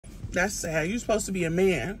That's sad. You're supposed to be a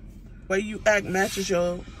man. The way you act matches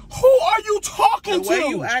your... Who are you talking to? The way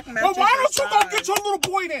you act matches well, why don't you size. go get your little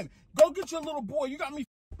boy then? Go get your little boy. You got me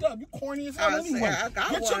f***ed up. You corny as hell anyway.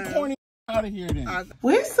 Get your corny out of here then.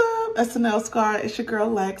 What's up, SNL Squad? It's your girl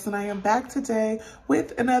Lex, and I am back today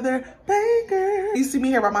with another banger. You see me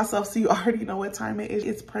here by myself, so you already know what time it is.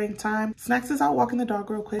 It's prank time. Snacks is out walking the dog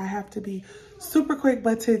real quick. I have to be super quick,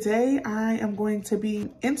 but today I am going to be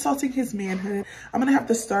insulting his manhood. I'm gonna have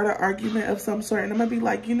to start an argument of some sort, and I'm gonna be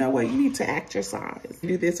like, you know what? You need to act your size.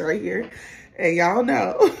 Do this right here. And y'all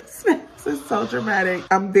know, Snacks is so dramatic.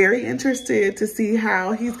 I'm very interested to see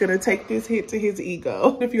how he's gonna take this hit to his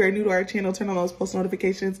ego. If you are new to our channel, turn on those post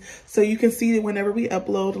notifications so you can see that whenever we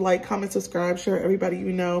upload. Like, comment, subscribe, share everybody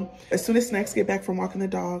you know. As soon as Snacks get back from walking the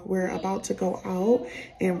dog, we're about to go out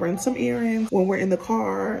and run some errands. When we're in the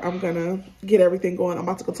car, I'm gonna get everything going. I'm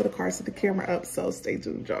about to go to the car, set the camera up, so stay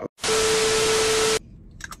tuned, y'all.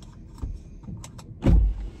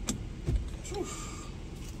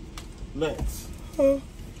 Lex.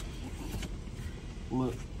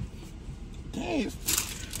 Look. Dang,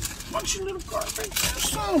 bunch of little garbage or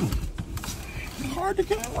something. It's hard to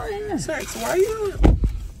get in right here. Sex,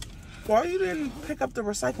 why you didn't pick up the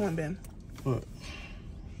recycling bin? Look.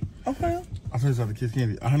 Okay. I told you about the kids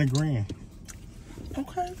candy. 100 grand.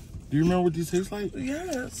 Okay. Do you remember what these taste like?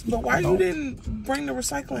 Yes, but why you didn't bring the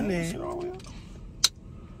recycling in? What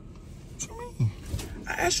you mean?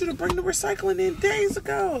 I asked you to bring the recycling in days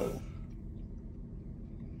ago.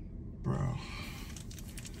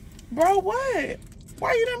 Bro, what?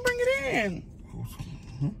 Why you didn't bring it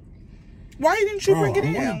in? Why didn't you bring it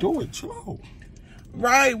in? I want to do it. Chill out.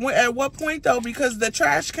 Right. At what point, though? Because the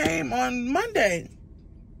trash came on Monday.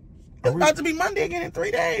 It's about to be Monday again in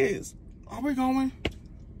 3 days. Are we going?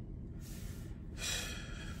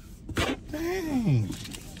 Dang.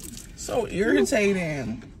 So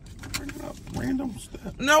irritating. Bringing up random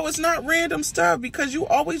stuff. No, it's not random stuff because you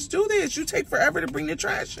always do this. You take forever to bring the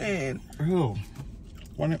trash in. Ew.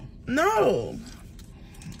 No.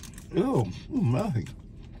 Ew. Nothing.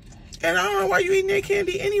 And I don't know why you eating that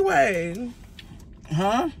candy anyway.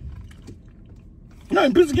 Huh?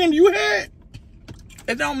 Nothing piece of candy you had?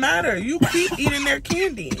 It don't matter. You keep eating their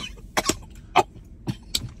candy.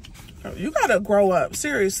 You gotta grow up.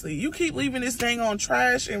 Seriously. You keep leaving this thing on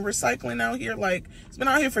trash and recycling out here like it's been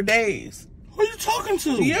out here for days. Who are you talking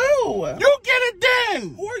to? You. You get it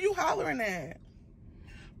then. Who are you hollering at?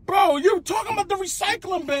 Bro, you're talking about the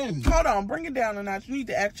recycling bin. Hold on, bring it down a notch. You need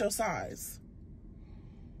to act your size.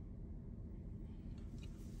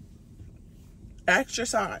 Act your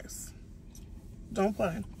size. Don't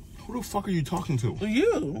play. Who the fuck are you talking to?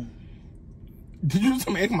 You. Did you just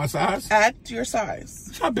make my size? Act your size.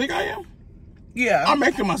 That's how big I am? Yeah. I'm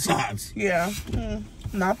making my size. Yeah.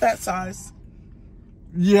 Not that size.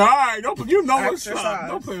 Yeah, all right. You know Act what's your up. size.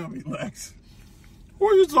 Don't play with me, Lex. Who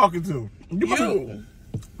are you talking to? You.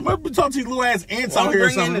 Might be talking to these little ass ants out here or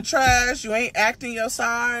something. Bringing the trash. You ain't acting your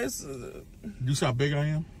size. You see how big I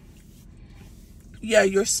am? Yeah,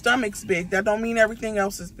 your stomach's big. That don't mean everything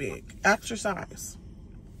else is big. Act your size.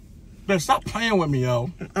 Man, stop playing with me,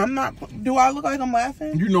 yo. I'm not. Do I look like I'm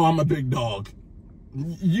laughing? You know I'm a big dog.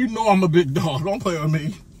 You know I'm a big dog. Don't play with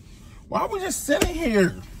me. Why are we just sitting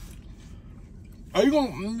here? Are you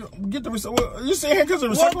gonna get the recycle? You sitting here because of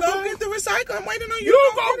the recycle bin? Well, go get the recycle. I'm waiting on you.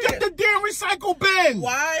 You go get the damn recycle bin.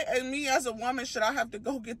 Why, and me as a woman, should I have to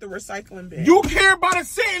go get the recycling bin? You care about it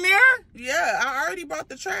sitting there? Yeah, I already brought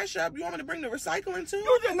the trash up. You want me to bring the recycling too?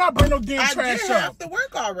 You did not bring no damn trash up. I did have to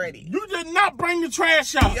work already. You did not bring the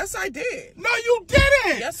trash up. Yes, I did. No, you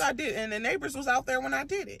didn't. Yes, I did. And the neighbors was out there when I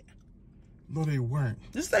did it. No, they weren't.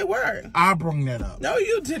 Yes, they were. I brought that up. No,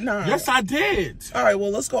 you did not. Yes, I did. All right,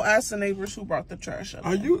 well, let's go ask the neighbors who brought the trash up.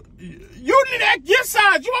 Are you didn't act your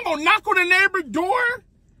size. You want to go knock on the neighbor's door?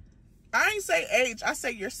 I ain't say age. I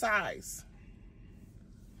say your size.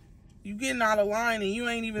 You getting out of line and you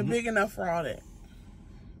ain't even big enough for all that.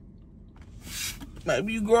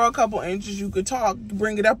 Maybe you grow a couple inches, you could talk,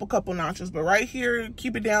 bring it up a couple notches. But right here,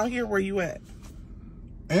 keep it down here where you at.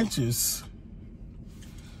 Inches?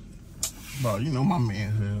 Bro, you know my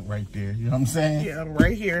manhood right there. You know what I'm saying? Yeah,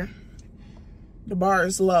 right here. The bar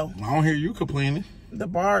is low. I don't hear you complaining. The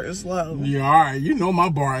bar is low. Yeah, all right. You know my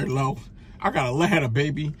bar is low. I got a ladder,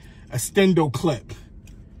 baby. A stendo clip.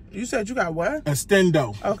 You said you got what? A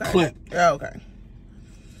stendo clip. Yeah, okay.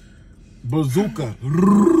 Bazooka.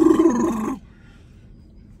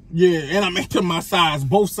 Yeah, and I'm acting my size.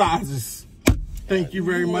 Both sizes. Thank you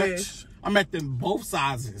very much. I'm acting both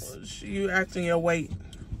sizes. You acting your weight.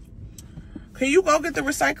 Can you go get the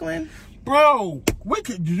recycling? Bro,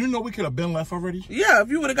 did you know we could have been left already? Yeah, if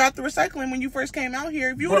you would have got the recycling when you first came out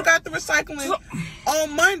here. If you would have got the recycling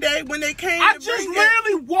on Monday when they came I just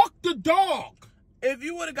rarely walked the dog. If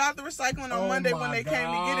you would have got the recycling on Monday when they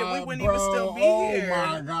came to get it, we wouldn't even still be here. Oh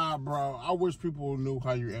my God, bro. I wish people knew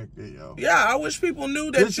how you acted, yo. Yeah, I wish people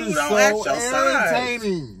knew that you don't act your size.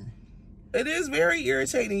 It is very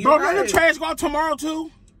irritating. Bro, let the trash go out tomorrow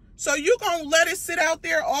too? So you gonna let it sit out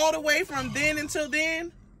there all the way from then until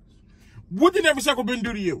then? What did that recycle bin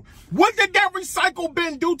do to you? What did that recycle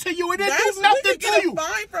bin do to you? It didn't do nothing to you.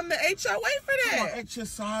 Fine from the HOA for that. Come on,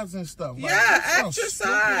 exercise and stuff. Yeah,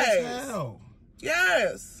 exercise.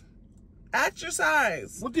 Yes. Act your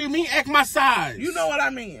size. What do you mean act my size? You know what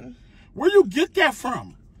I mean. Where you get that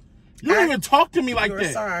from? You don't even talk to me like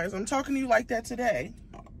that. Size. I'm talking to you like that today.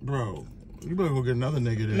 Bro, you better go get another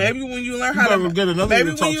nigga then. Maybe when you learn how to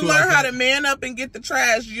man up and get the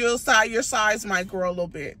trash, your size might grow a little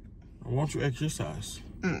bit. Why don't you act your size?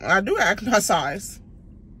 I do act my size.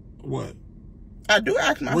 What? I do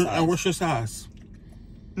act my size. And what's your size?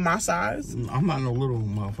 My size? I'm not no little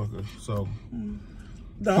motherfucker, so.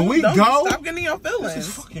 Can we go? Stop getting your feelings. This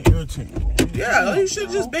is fucking irritating. Yeah, you should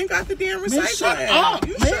have just been got the damn recycling. Man, shut up,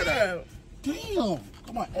 you should have. Damn.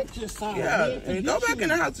 Come on, exercise. Yeah, and go back in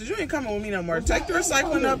the house. You ain't coming with me no more. Take the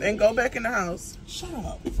recycling up and go back in the house. Shut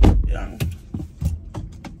up. Yeah.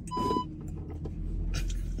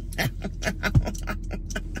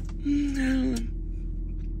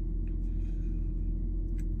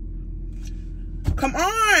 Come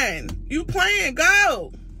on. You playing.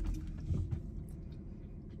 Go.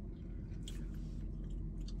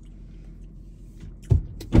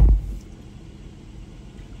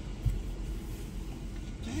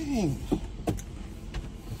 Dang.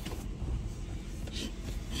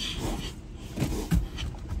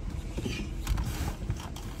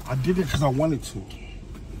 I did it because I wanted to.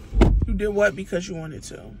 You did what because you wanted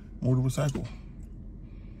to? More to recycle.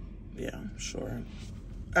 Yeah, sure.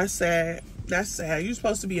 That's sad. That's sad. You're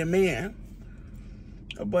supposed to be a man.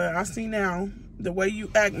 But I see now the way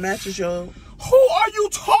you act matches your... Who are you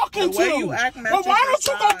talking to? The way you act matches Well, why don't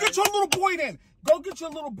you size. go get your little boy then? Go get your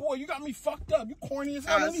little boy. You got me fucked up. You corny as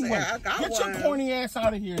hell anyway. Get your corny ass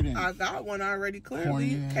out of here then. I got one already,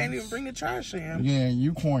 clearly. Can't even bring the trash in. Yeah,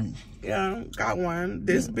 you corny. Yeah, got one.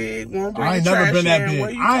 This big, won't bring I ain't the trash never been that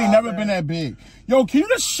big. I ain't never been that big. Yo, can you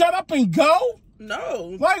just shut up and go?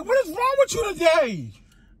 No. Like, what is wrong with you today?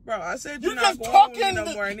 Bro, I said you're not going with me no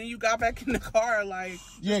more, and then you got back in the car like,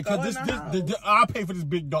 yeah, because I pay for this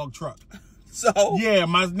big dog truck. So yeah,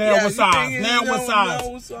 now what size? Now what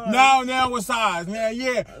size? Now what size? Now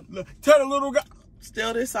yeah. Tell the little guy.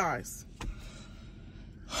 Still this size.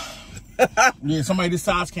 Yeah, somebody this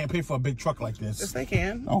size can't pay for a big truck like this. Yes, they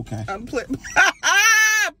can. Okay. Plenty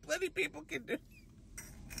people can do.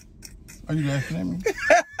 Are you laughing at me?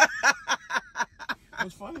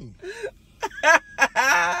 What's funny?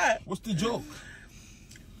 What's the joke?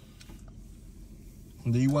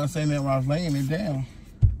 Do you want to say that when I was laying it down?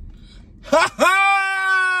 Yeah,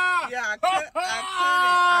 I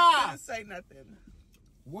couldn't say nothing.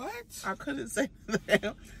 What? I couldn't say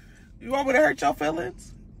nothing. You want me to hurt your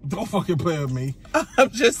feelings? Don't fucking play with me.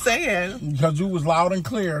 I'm just saying. Because you was loud and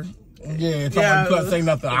clear. Yeah, you couldn't say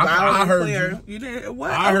nothing. I heard you. You did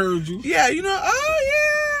what? I heard you. Yeah, you know.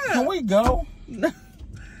 Oh yeah. Can we go?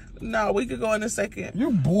 No, we could go in a second.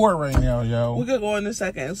 You're bored right now, yo. We could go in a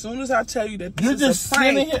second. As soon as I tell you that this You're is just a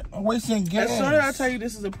prank. sitting here wasting gas. As soon as I tell you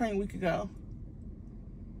this is a prank, we could go.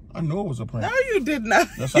 I knew it was a prank. No, you did not.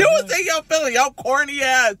 Yes, You was in your feeling. Yo, corny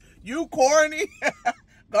ass. You corny.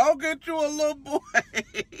 Go get you a little boy.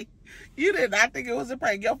 You did not think it was a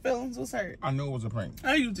prank. Your feelings was hurt. I knew it was a prank.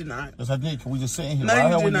 No, you did not. Yes, I did. Can we just sit in here? No,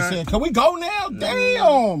 you did not. Can we go now?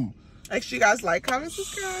 Damn. Make sure you guys like, comment,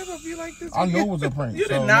 subscribe. Hope you like this video. I knew it was a prank. You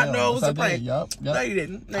did not know it was a prank. Yup. No, you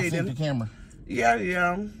didn't. No, you didn't. the camera. Yeah.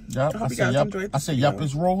 Yup. Hope you guys enjoyed this I said, yup,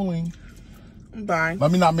 it's rolling. Bye.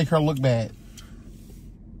 Let me not make her look bad.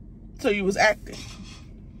 So you was acting.